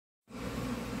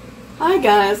Hi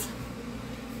guys.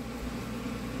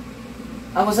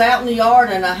 I was out in the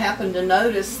yard and I happened to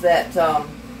notice that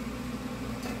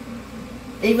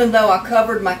even though I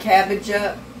covered my cabbage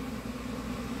up,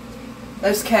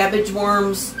 those cabbage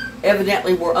worms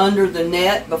evidently were under the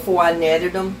net before I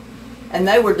netted them, and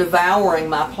they were devouring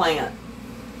my plant.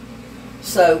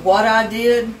 So what I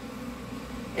did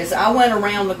is I went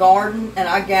around the garden and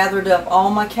I gathered up all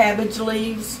my cabbage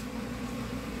leaves,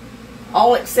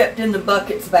 all except in the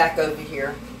buckets back over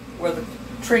here where the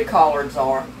tree collards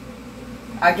are.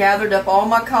 I gathered up all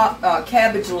my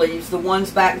cabbage leaves, the ones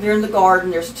back there in the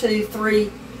garden. There's 2, 3,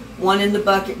 one in the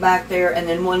bucket back there, and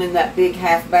then one in that big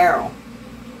half barrel.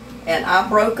 And I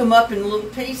broke them up in little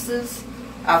pieces.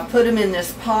 I put them in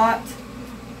this pot.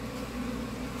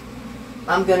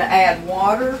 I'm going to add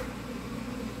water,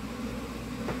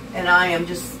 and I am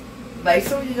just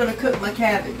basically going to cook my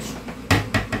cabbage.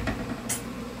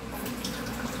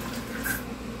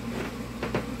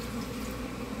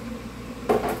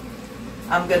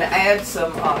 I'm going to add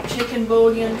some chicken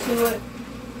bouillon to it.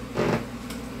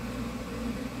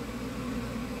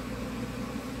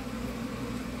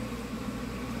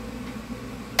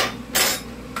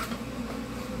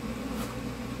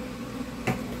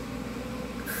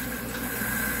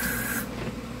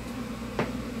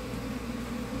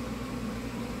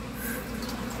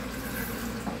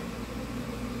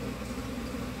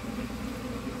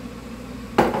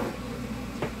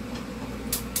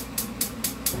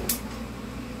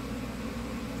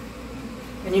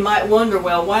 And you might wonder,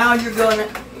 well, wow, you're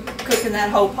cooking that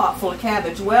whole pot full of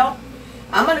cabbage. Well,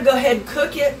 I'm going to go ahead and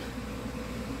cook it,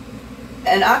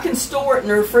 and I can store it in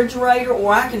the refrigerator,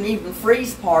 or I can even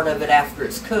freeze part of it after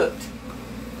it's cooked,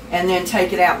 and then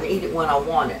take it out and eat it when I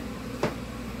want it.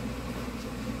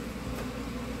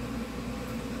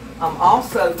 I'm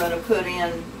also going to put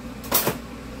in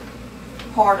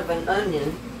part of an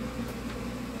onion.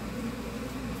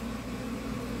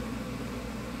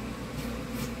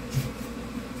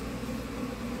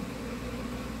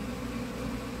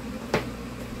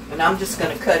 And I'm just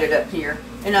going to cut it up here.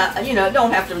 And I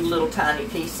don't have to be little tiny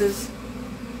pieces.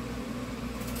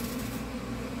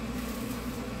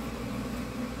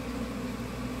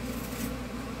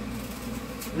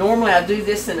 Normally I do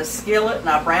this in a skillet and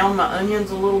I brown my onions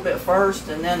a little bit first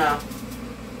and then I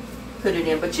put it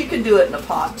in. But you can do it in a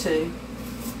pot too.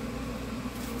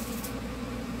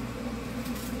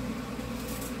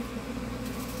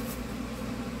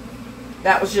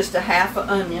 That was just a half an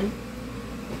onion.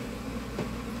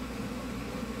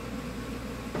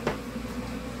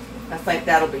 I think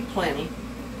that'll be plenty.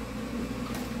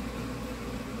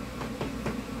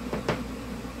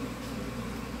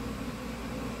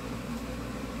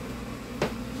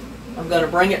 I'm going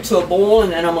to bring it to a boil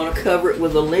and then I'm going to cover it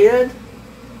with a lid.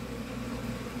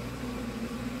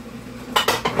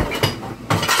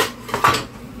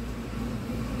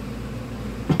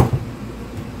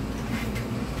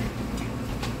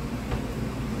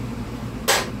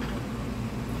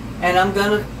 And I'm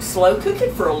going to slow cook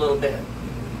it for a little bit.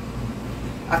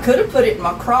 I could have put it in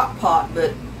my crock pot,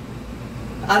 but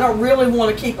I don't really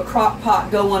want to keep a crock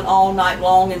pot going all night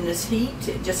long in this heat.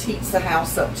 It just heats the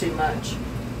house up too much.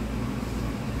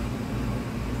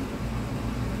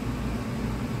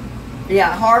 Yeah,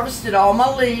 I harvested all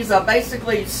my leaves. I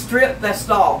basically stripped the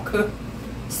stalk.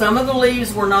 Some of the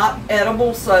leaves were not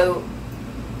edible, so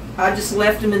I just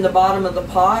left them in the bottom of the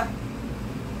pot.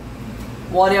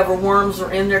 Whatever worms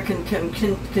are in there can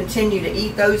continue to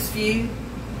eat those few.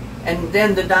 And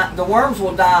then the worms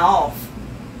will die off.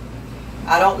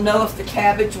 I don't know if the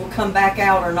cabbage will come back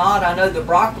out or not. I know the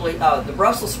broccoli, the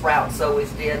Brussels sprouts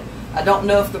always did. I don't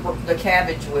know if the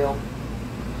cabbage will.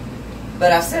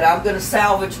 But I said I'm going to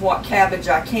salvage what cabbage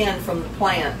I can from the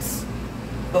plants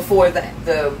before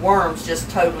the worms just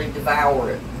totally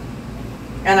devour it.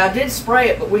 And I did spray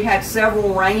it, but we had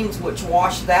several rains which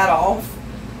washed that off.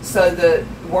 So the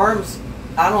worms,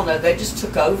 I don't know, they just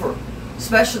took over.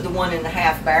 Especially the one in the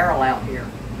half barrel out here.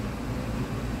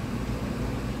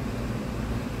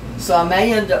 So I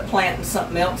may end up planting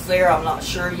something else there. I'm not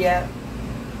sure yet.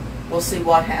 We'll see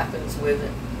what happens with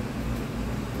it.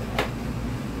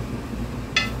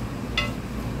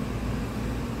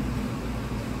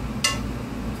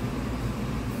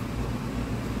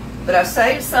 But I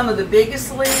saved some of the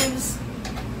biggest leaves.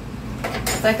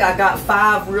 I think I got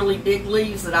 5 really big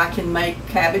leaves that I can make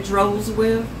cabbage rolls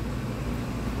with.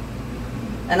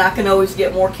 And I can always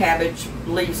get more cabbage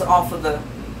leaves off of the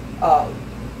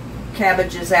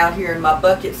cabbages out here in my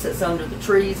buckets that's under the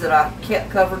trees that I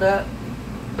kept covered up.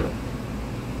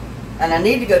 And I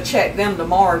need to go check them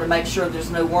tomorrow to make sure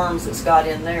there's no worms that's got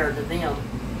in there to them.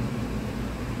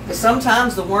 Because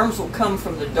sometimes the worms will come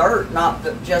from the dirt, not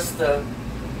just the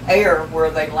air where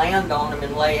they land on them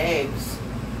and lay eggs.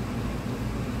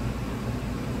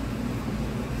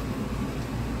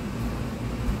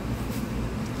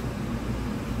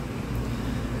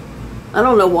 I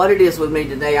don't know what it is with me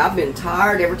today. I've been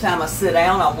tired. Every time I sit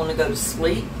down, I want to go to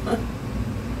sleep.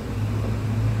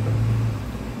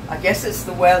 I guess it's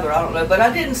the weather. I don't know. But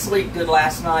I didn't sleep good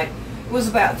last night. It was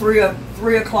about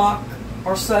 3 o'clock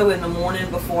or so in the morning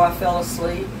before I fell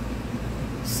asleep.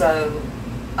 So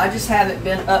I just haven't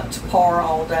been up to par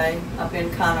all day. I've been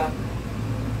kind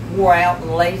of wore out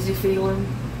and lazy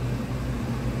feeling.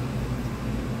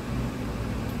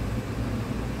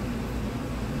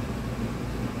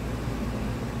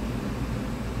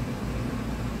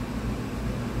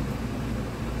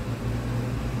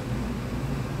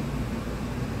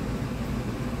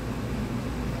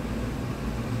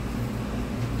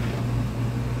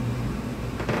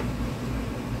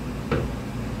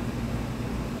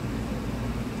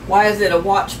 Why is it a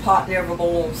watch pot never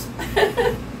boils?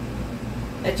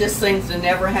 It just seems to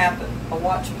never happen. A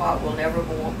watch pot will never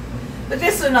boil. But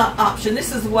this is an option.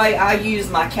 This is the way I use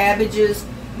my cabbages,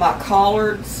 my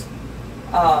collards,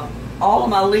 all of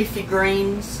my leafy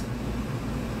greens,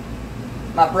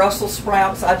 my Brussels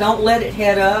sprouts. I don't let it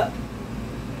head up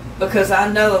because I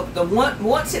know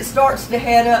once it starts to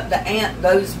head up,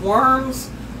 those worms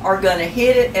are going to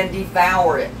hit it and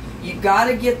devour it. You've got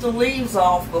to get the leaves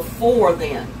off before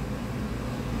then.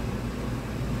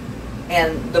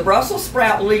 And the Brussels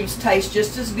sprout leaves taste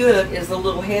just as good as the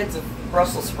little heads of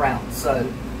Brussels sprouts. So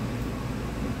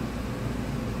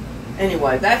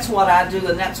anyway, that's what I do,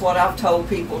 and that's what I've told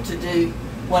people to do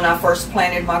when I first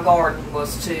planted my garden,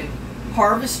 was to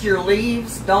harvest your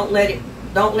leaves. Don't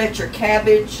let your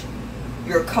cabbage,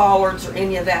 your collards, or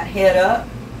any of that head up,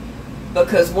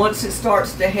 because once it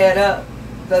starts to head up,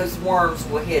 those worms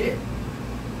will hit it.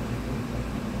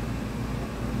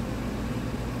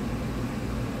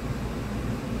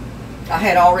 I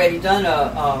had already done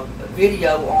a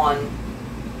video on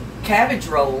cabbage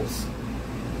rolls,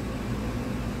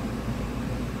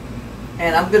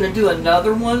 and I'm going to do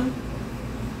another one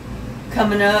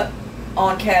coming up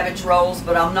on cabbage rolls,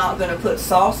 but I'm not going to put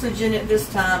sausage in it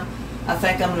this time. I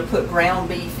think I'm going to put ground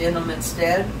beef in them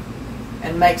instead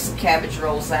and make some cabbage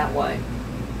rolls that way.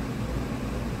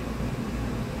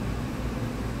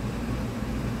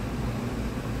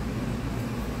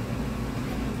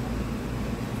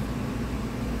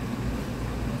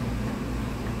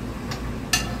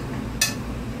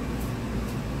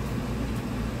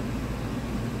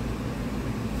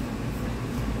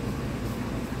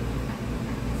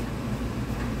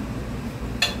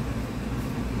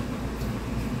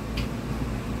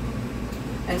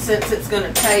 And since it's going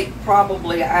to take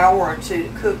probably an hour or two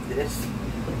to cook this,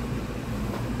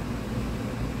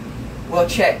 we'll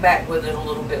check back with it a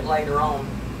little bit later on.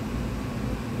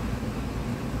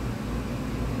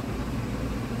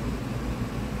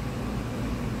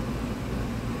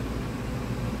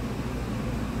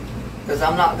 Because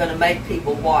I'm not going to make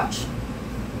people watch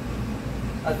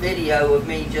a video of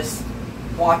me just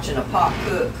watching a pot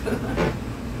cook.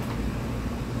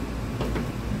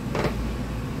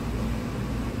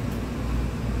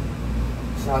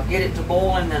 So I'll get it to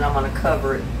boil, and then I'm going to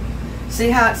cover it. See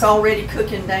how it's already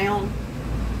cooking down?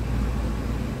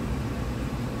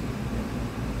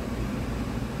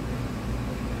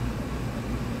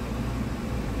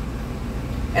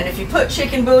 And if you put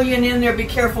chicken bouillon in there, be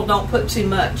careful, don't put too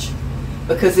much,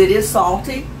 because it is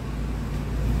salty.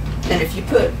 And if you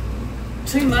put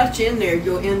too much in there,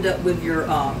 you'll end up with your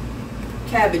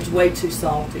cabbage way too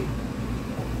salty.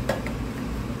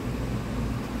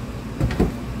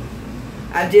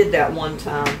 I did that one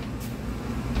time.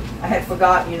 I had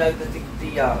forgotten, that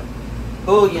the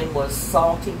bouillon was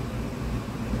salty.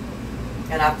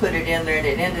 And I put it in there, and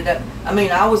it ended up,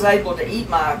 I was able to eat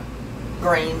my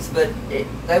greens, but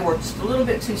they were just a little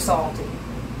bit too salty.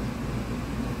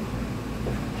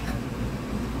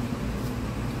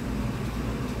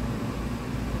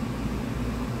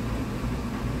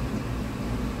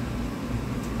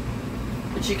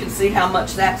 But you can see how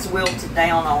much that's wilted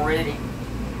down already.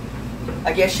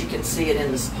 I guess you can see it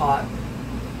in this pot.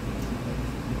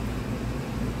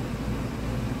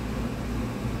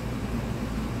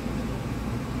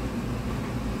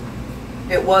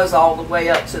 It was all the way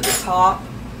up to the top.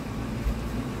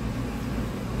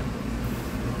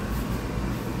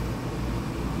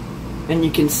 And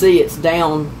you can see it's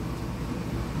down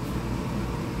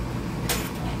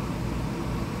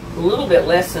a little bit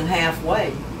less than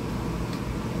halfway.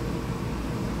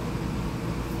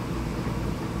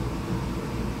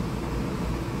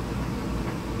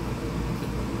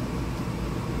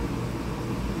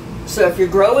 So if you're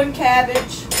growing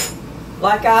cabbage,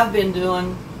 like I've been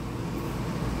doing,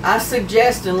 I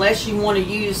suggest, unless you want to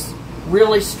use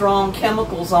really strong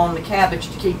chemicals on the cabbage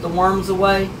to keep the worms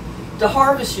away, to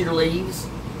harvest your leaves,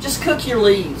 just cook your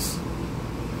leaves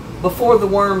before the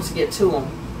worms get to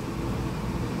them.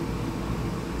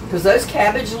 Because those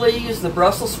cabbage leaves, the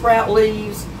Brussels sprout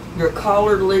leaves, your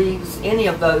collard leaves, any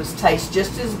of those taste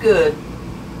just as good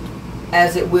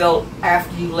as it will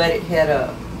after you let it head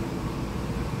up.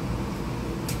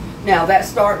 Now that's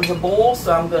starting to boil,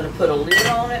 so I'm going to put a lid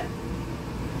on it.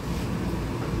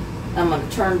 I'm going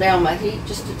to turn down my heat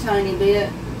just a tiny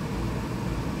bit.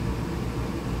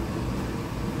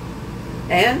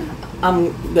 And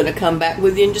I'm going to come back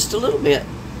with you in just a little bit.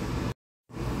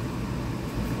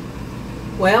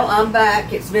 Well, I'm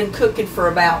back. It's been cooking for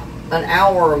about an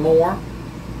hour or more.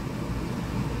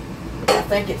 I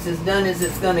think it's as done as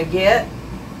it's going to get.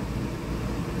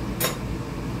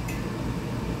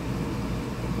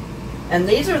 And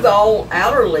these are the old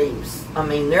outer leaves. I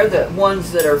mean, they're the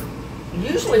ones that are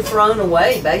usually thrown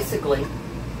away, basically.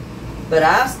 But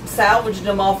I salvaged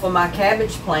them off of my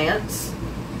cabbage plants.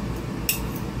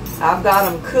 I've got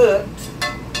them cooked.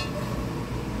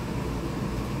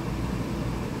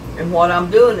 And what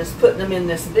I'm doing is putting them in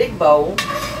this big bowl.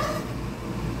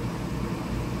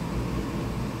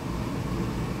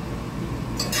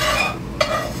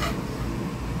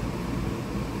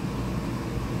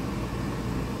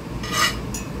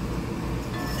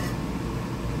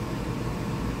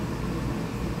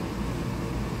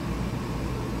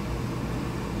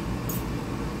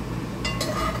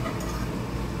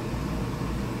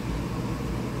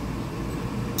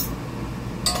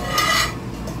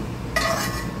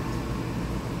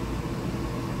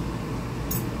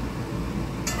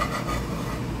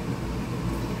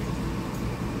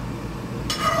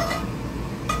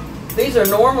 These are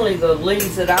normally the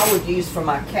leaves that I would use for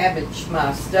my cabbage,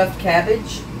 my stuffed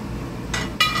cabbage.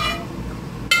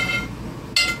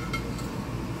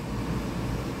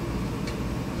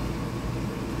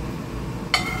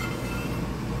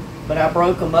 But I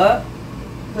broke them up,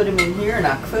 put them in here, and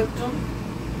I cooked them.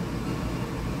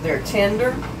 They're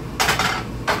tender.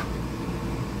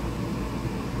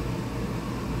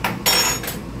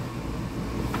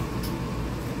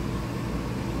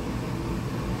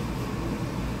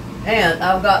 And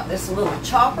I've got this little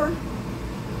chopper.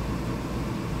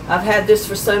 I've had this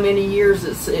for so many years,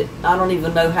 I don't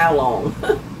even know how long.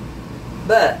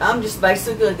 But I'm just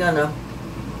basically gonna,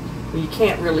 you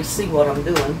can't really see what I'm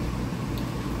doing.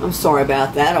 I'm sorry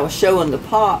about that. I was showing the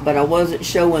pot, but I wasn't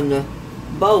showing the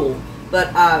bowl.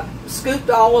 But I scooped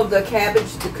all of the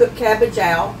cabbage, the cooked cabbage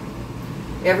out.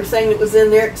 Everything that was in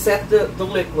there except the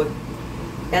liquid.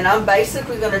 And I'm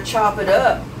basically gonna chop it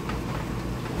up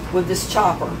with this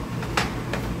chopper.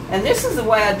 And this is the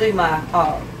way I do my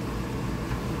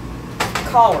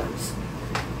collards.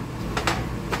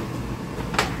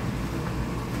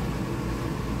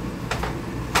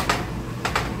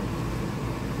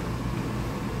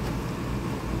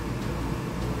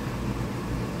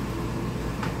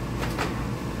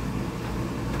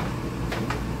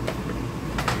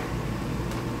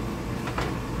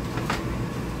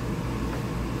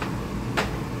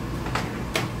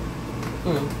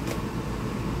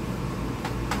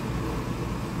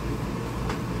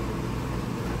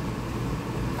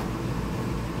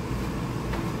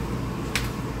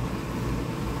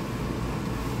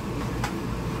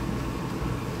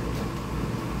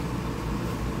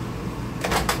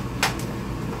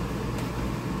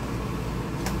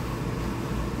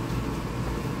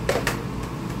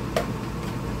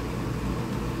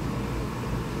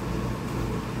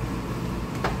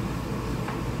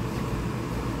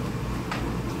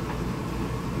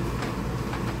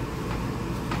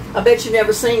 I bet you've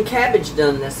never seen cabbage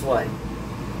done this way.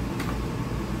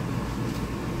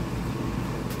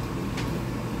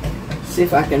 See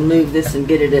if I can move this and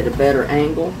get it at a better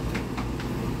angle.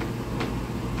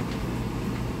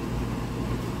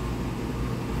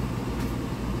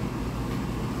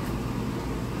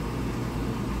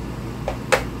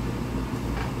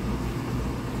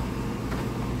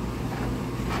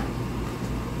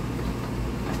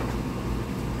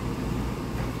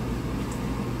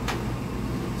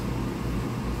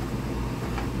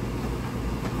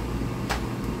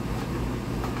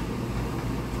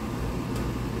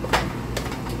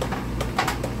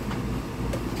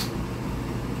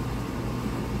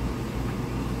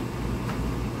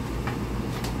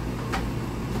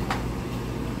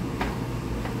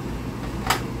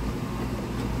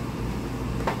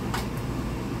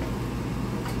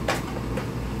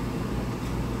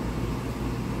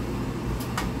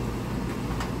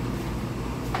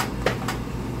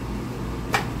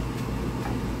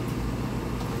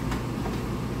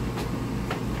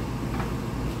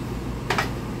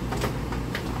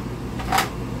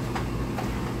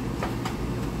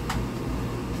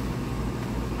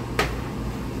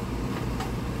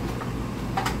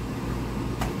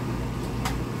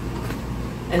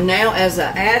 And now, as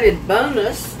an added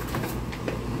bonus,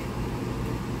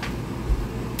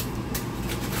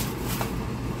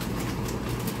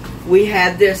 we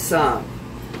had this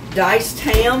diced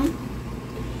ham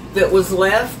that was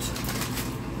left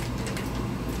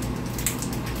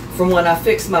from when I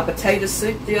fixed my potato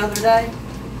soup the other day.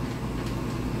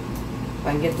 If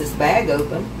I can get this bag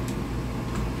open.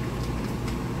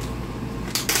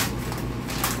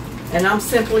 And I'm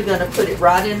simply going to put it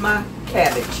right in my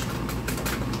cabbage.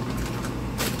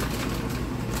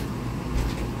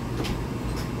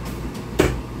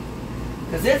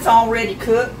 Because it's already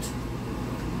cooked.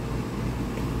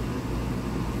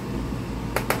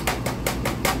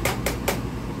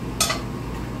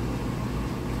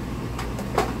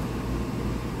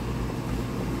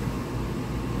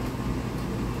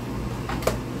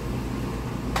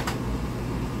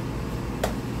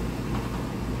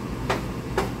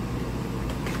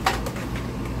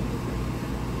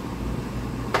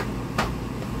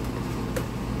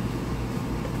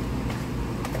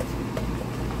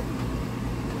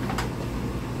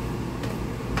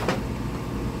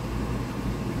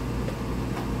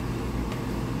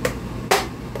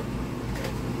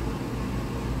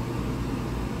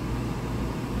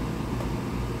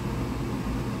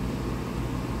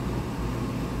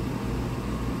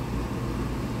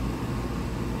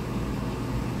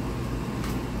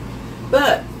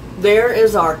 But there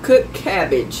is our cooked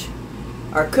cabbage.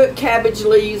 Our cooked cabbage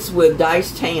leaves with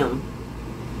diced ham.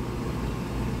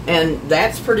 And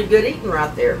that's pretty good eating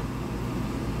right there.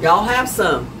 Y'all have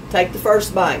some. Take the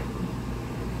first bite.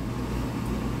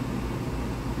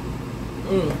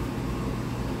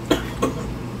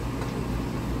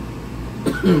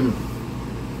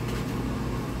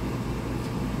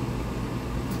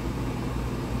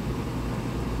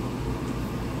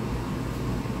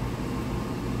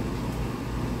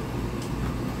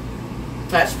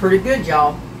 That's pretty good,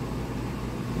 y'all.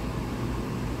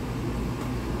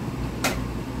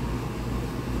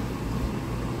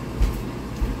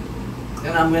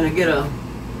 And I'm going to get a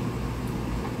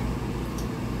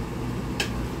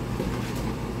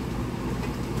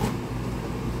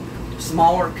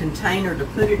smaller container to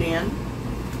put it in.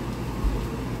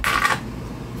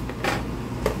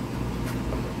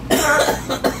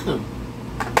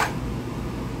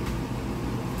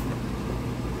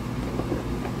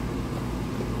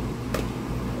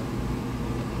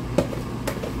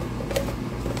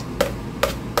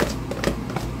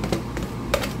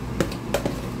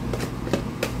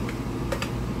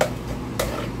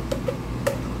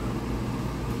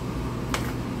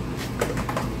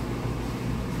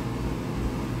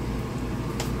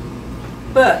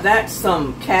 But that's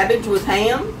some cabbage with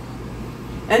ham,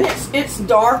 and it's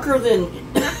darker than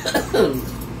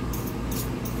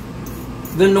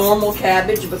the normal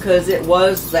cabbage because it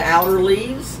was the outer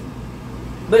leaves.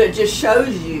 But it just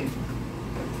shows you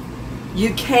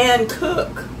can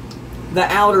cook the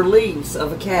outer leaves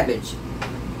of a cabbage.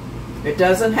 It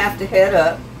doesn't have to head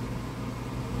up.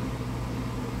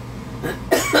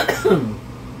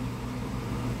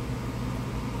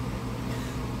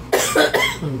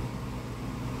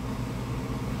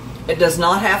 It does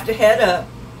not have to head up.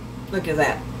 Look at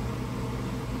that.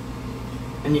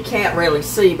 And you can't really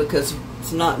see because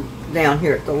it's not down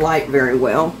here at the light very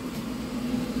well.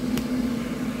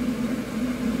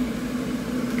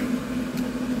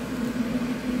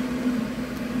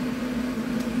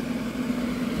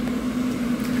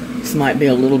 This might be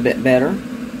a little bit better.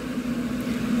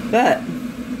 But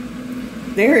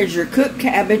there is your cooked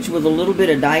cabbage with a little bit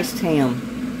of diced ham.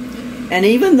 And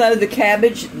even though the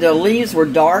cabbage, the leaves were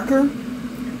darker,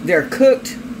 they're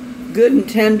cooked good and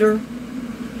tender.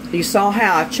 You saw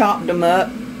how I chopped them up.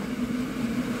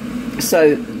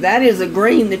 So that is a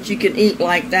green that you can eat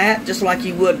like that, just like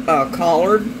you would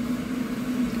collard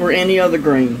or any other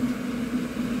green.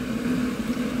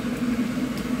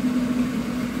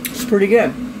 It's pretty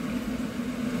good.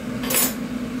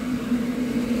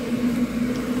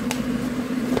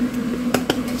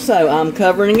 So I'm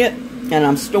covering it. And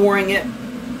I'm storing it.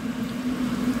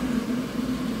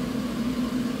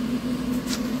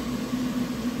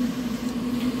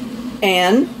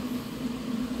 And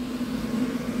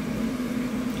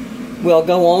we'll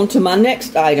go on to my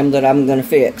next item that I'm going to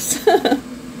fix.